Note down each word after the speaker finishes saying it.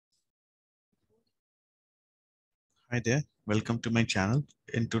Hi there, welcome to my channel.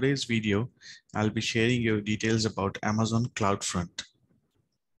 In today's video, I'll be sharing you details about Amazon CloudFront.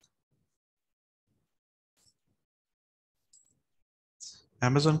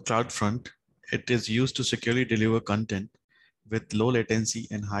 Amazon CloudFront, it is used to securely deliver content with low latency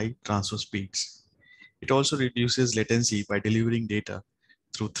and high transfer speeds. It also reduces latency by delivering data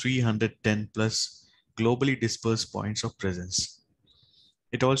through 310 plus globally dispersed points of presence.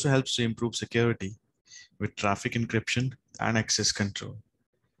 It also helps to improve security with traffic encryption and access control.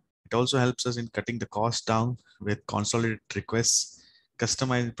 It also helps us in cutting the cost down with consolidated requests,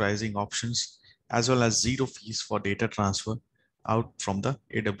 customized pricing options, as well as zero fees for data transfer out from the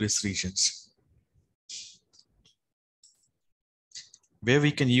AWS regions. Where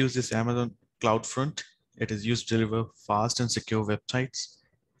we can use this Amazon CloudFront, it is used to deliver fast and secure websites,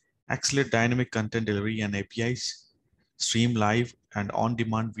 accelerate dynamic content delivery and APIs, stream live and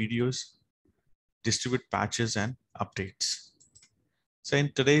on-demand videos, distribute patches and updates. So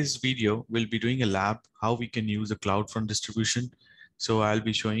in today's video, we'll be doing a lab, how we can use a CloudFront distribution. So I'll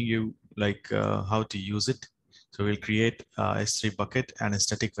be showing you how to use it. So we'll create a S3 bucket and a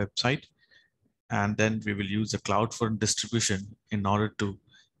static website. And then we will use the CloudFront distribution in order to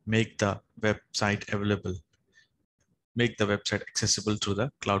make the website available, make the website accessible through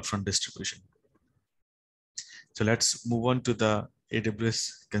the CloudFront distribution. So let's move on to the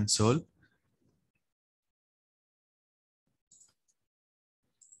AWS console.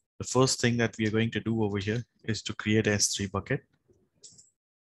 The first thing that we are going to do over here is to create a S3 bucket.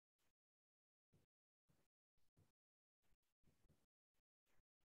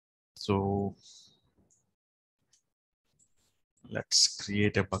 So let's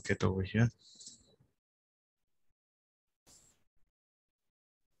create a bucket over here.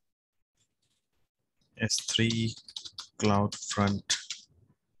 S3 CloudFront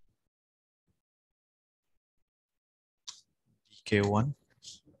BK1.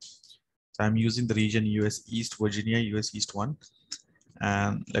 So I'm using the region US East Virginia, US East 1.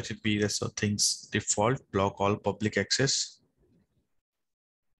 And let it be the things default, block all public access.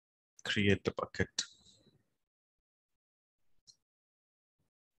 Create the bucket.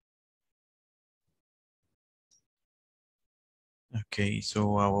 Okay,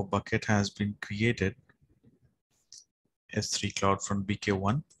 so our bucket has been created. S3 CloudFront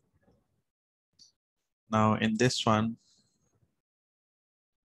BK1. Now in this one,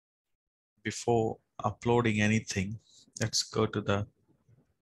 before uploading anything, let's go to the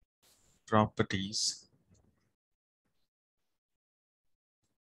properties.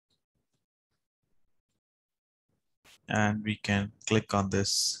 And we can click on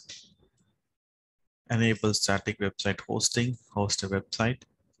this enable static website hosting, host a website.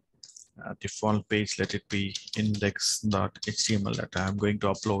 Default page, let it be index.html that I'm going to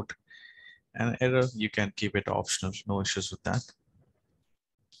upload. An error, you can keep it optional, no issues with that.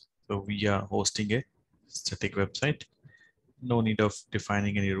 So we are hosting a static website. No need of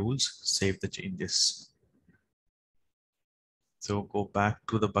defining any rules, save the changes. So go back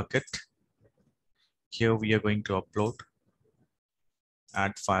to the bucket. Here we are going to upload,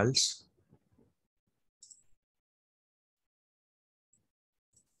 add files.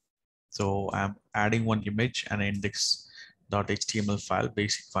 So I'm adding one image and index.html file,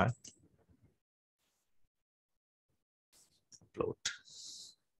 basic file. Upload.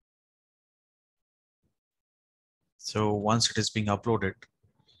 So once it is being uploaded,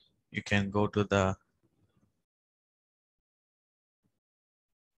 you can go to the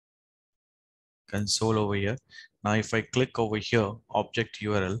console over here. Now, if I click over here, object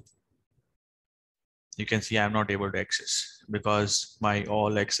URL, you can see I'm not able to access because my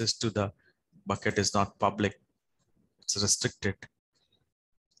all access to the bucket is not public. It's restricted.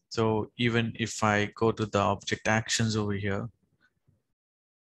 So even if I go to the object actions over here,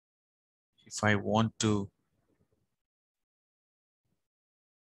 if I want to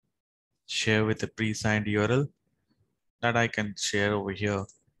share with a pre-signed URL, that I can share over here.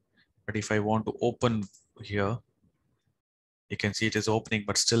 But if I want to open here, you can see it is opening,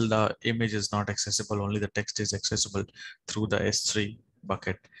 but still the image is not accessible. Only the text is accessible through the S3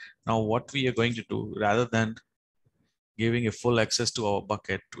 bucket. Now, what we are going to do, rather than giving a full access to our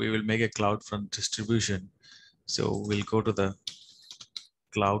bucket, we will make a CloudFront distribution. So we'll go to the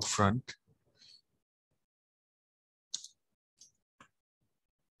CloudFront.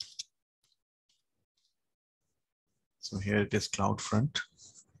 So here it is, CloudFront.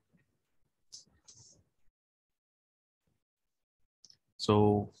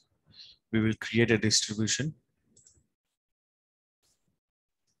 So we will create a distribution.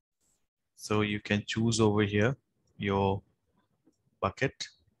 So you can choose over here your bucket.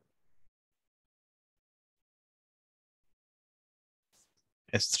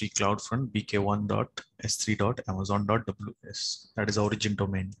 S3 CloudFront bk1.s3.amazon.ws. That is origin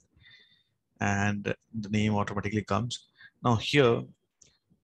domain. And the name automatically comes. Now here,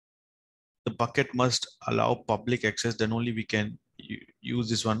 the bucket must allow public access, then only we can use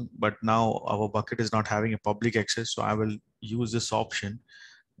this one. But now our bucket is not having a public access. So I will use this option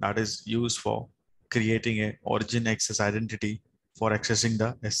that is used for creating a origin access identity for accessing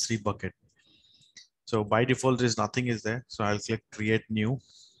the S3 bucket. So by default, there's nothing is there. So I'll click create new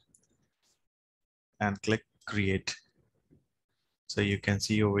and click create. So you can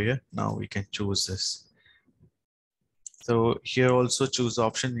see over here, now we can choose this. So here also choose the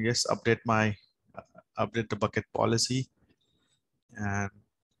option, yes, update the bucket policy, and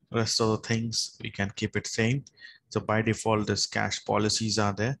rest of the things we can keep it same. So by default, this cache policies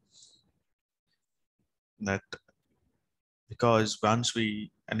are there. That because once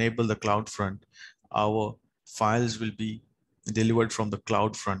we enable the CloudFront, our files will be delivered from the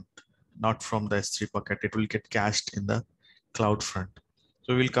CloudFront, not from the S3 bucket. It will get cached in the CloudFront.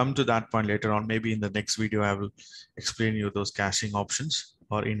 So we'll come to that point later on. Maybe in the next video, I will explain you those caching options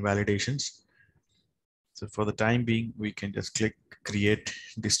or invalidations. So for the time being, we can just click create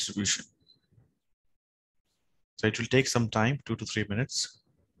distribution. So it will take some time, 2 to 3 minutes.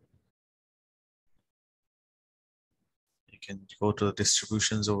 You can go to the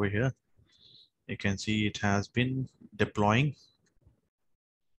distributions over here. You can see it has been deploying.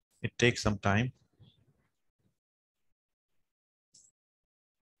 It takes some time.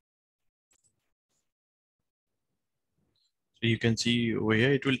 So you can see over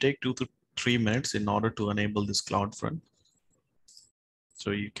here, it will take 2 to 3 minutes in order to enable this CloudFront. So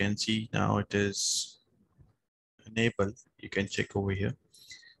you can see now it is enabled. You can check over here,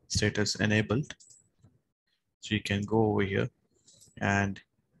 status enabled. So you can go over here and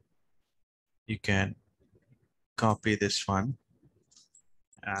you can copy this one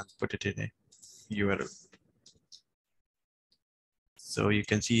and put it in a URL. So you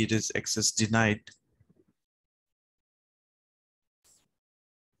can see it is access denied.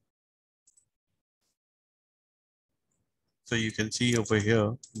 So you can see over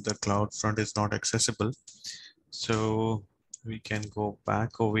here, the CloudFront is not accessible. So we can go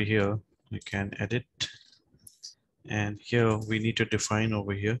back over here. We can edit. And here we need to define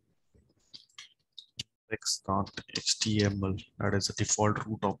over here text.html. That is the default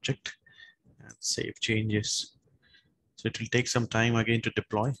root object, and save changes. So it will take some time again to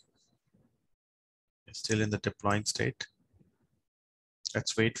deploy. It's still in the deploying state.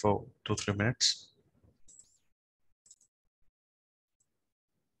 Let's wait for 2 to 3 minutes.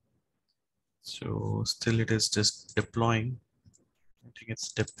 So still it is just deploying. I think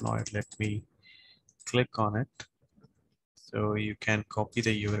it's deployed. Let me click on it. So you can copy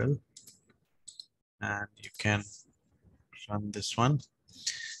the URL and you can run this one.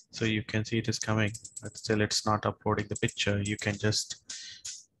 So you can see it is coming, but still it's not uploading the picture. You can just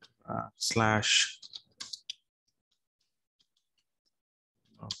slash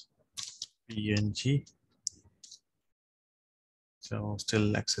PNG. So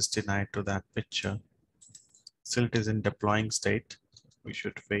still access denied to that picture. Still it is in deploying state. We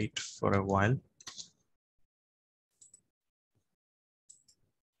should wait for a while.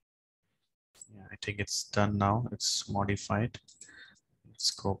 Yeah, I think it's done now. It's modified.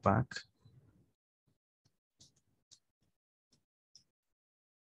 Let's go back.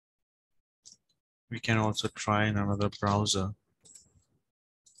 We can also try in another browser.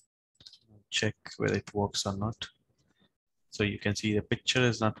 Check whether it works or not. So you can see the picture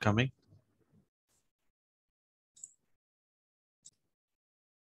is not coming.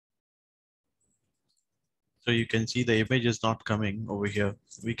 So you can see the image is not coming over here.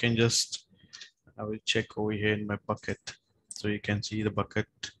 We can just, I will check over here in my bucket. So you can see the bucket.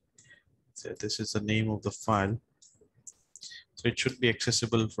 So this is the name of the file. So it should be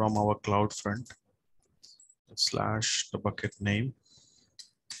accessible from our CloudFront / the bucket name.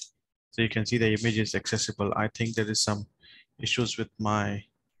 So you can see the image is accessible. I think there is some issues with my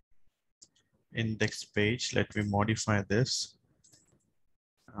index page. Let me modify this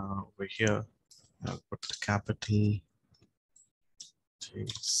over here. I'll put the capital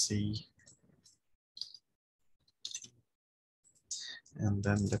JC. And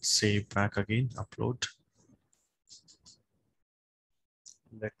then let's save back again, upload.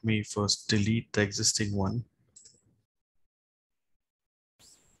 Let me first delete the existing one.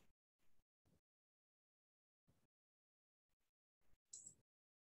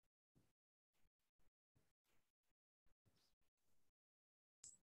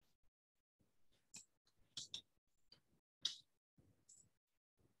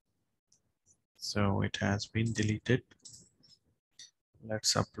 So it has been deleted.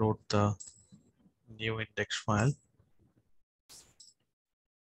 Let's upload the new index file.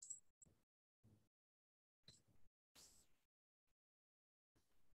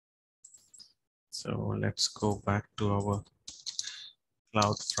 So let's go back to our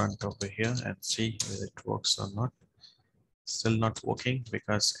CloudFront over here and see whether it works or not. Still not working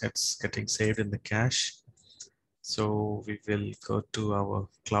because it's getting saved in the cache. So we will go to our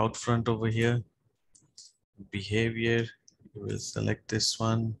CloudFront over here, behavior. We will select this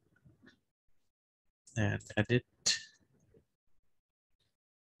one and edit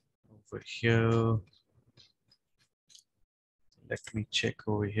over here. Let me check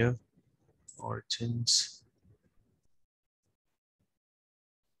over here, origins,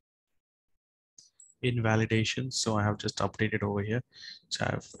 invalidation. So I have just updated over here.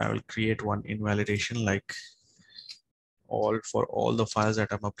 So I will create one invalidation like all for all the files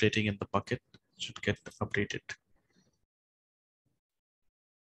that I'm updating in the bucket should get updated.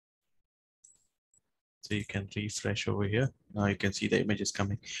 So you can refresh over here. Now you can see the image is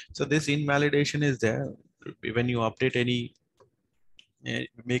coming. So this invalidation is there. When you update any,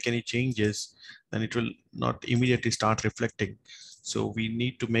 make any changes, then it will not immediately start reflecting. So we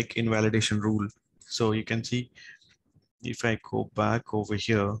need to make invalidation rule. So you can see if I go back over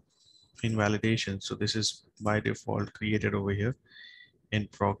here, invalidation. So this is by default created over here in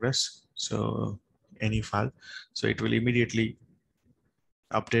progress. So any file. So it will immediately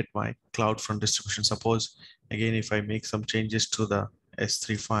update my CloudFront distribution. Suppose again, if I make some changes to the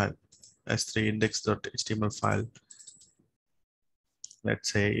S3 file, S3 index.html file,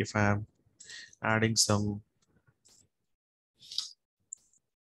 let's say if I am adding some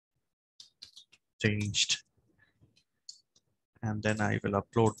changed, and then I will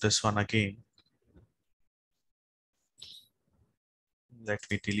upload this one again. Let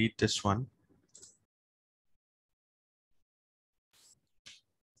me delete this one.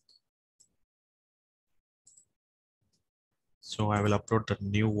 So I will upload the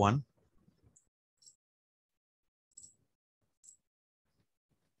new one.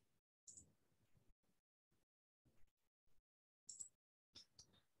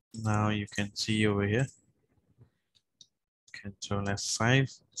 Now you can see over here, Control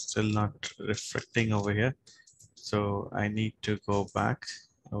F5, still not reflecting over here. So I need to go back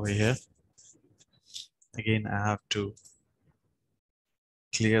over here. Again, I have to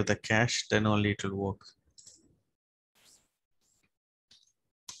clear the cache, then only it will work.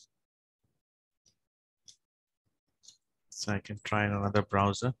 So I can try in another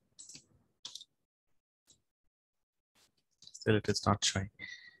browser. Still it is not showing.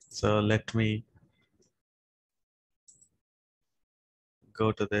 So let me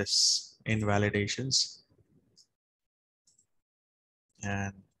go to this invalidations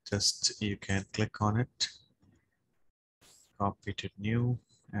and just you can click on it, copy to new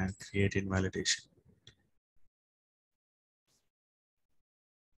and create invalidation.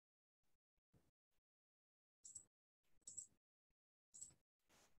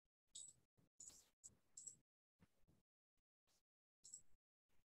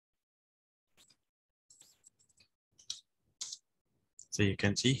 So you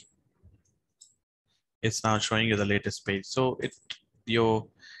can see it's now showing you the latest page. So your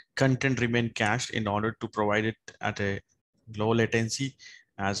content remain cached in order to provide it at a low latency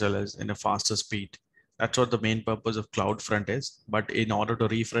as well as in a faster speed. That's what the main purpose of CloudFront is. But in order to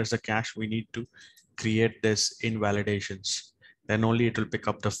refresh the cache, we need to create this invalidations. Then only it will pick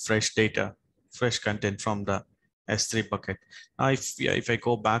up the fresh data, fresh content from the S3 bucket. Now, if I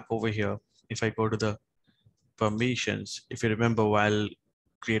go back over here, if I go to the permissions, if you remember while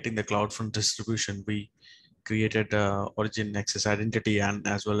creating the CloudFront distribution, we created origin access identity and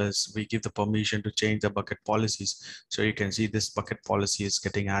as well as we give the permission to change the bucket policies. So you can see this bucket policy is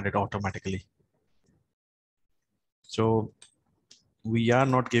getting added automatically. So we are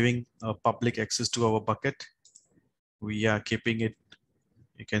not giving public access to our bucket. We are keeping it,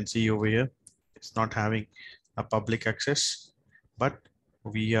 you can see over here, it's not having a public access, but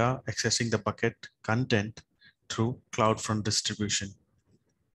we are accessing the bucket content through CloudFront distribution.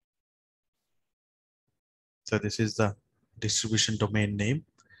 So this is the distribution domain name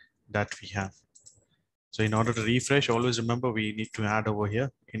that we have. So in order to refresh, always remember we need to add over here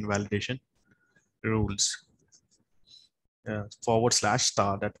invalidation rules /*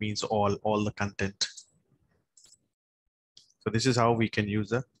 that means all the content. So this is how we can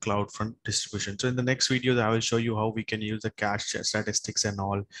use the CloudFront distribution. So in the next video, I will show you how we can use the cache statistics and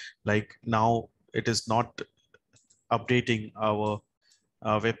all. Like now it is not updating our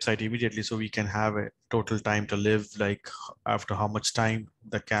website immediately. So we can have a total time to live, like after how much time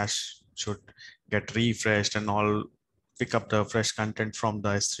the cache should get refreshed and all pick up the fresh content from the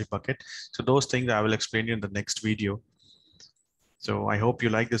S3 bucket. So those things I will explain you in the next video. So I hope you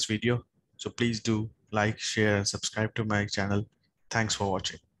like this video. So please do like, share, and subscribe to my channel. Thanks for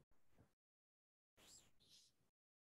watching.